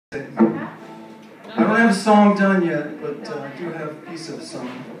I don't have a song done yet, but I do have a piece of a song.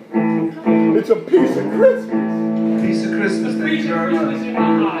 It's a piece of Christmas. Piece of Christmas, thank you very much.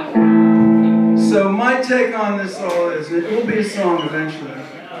 So my take on this all is, and it will be a song eventually,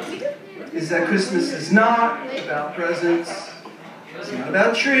 is that Christmas is not about presents, it's not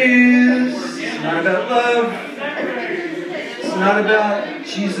about trees, it's not about love, it's not about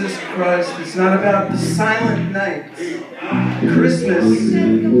Jesus Christ, it's not about the silent night. Christmas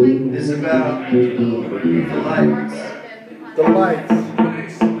is about the lights. The lights.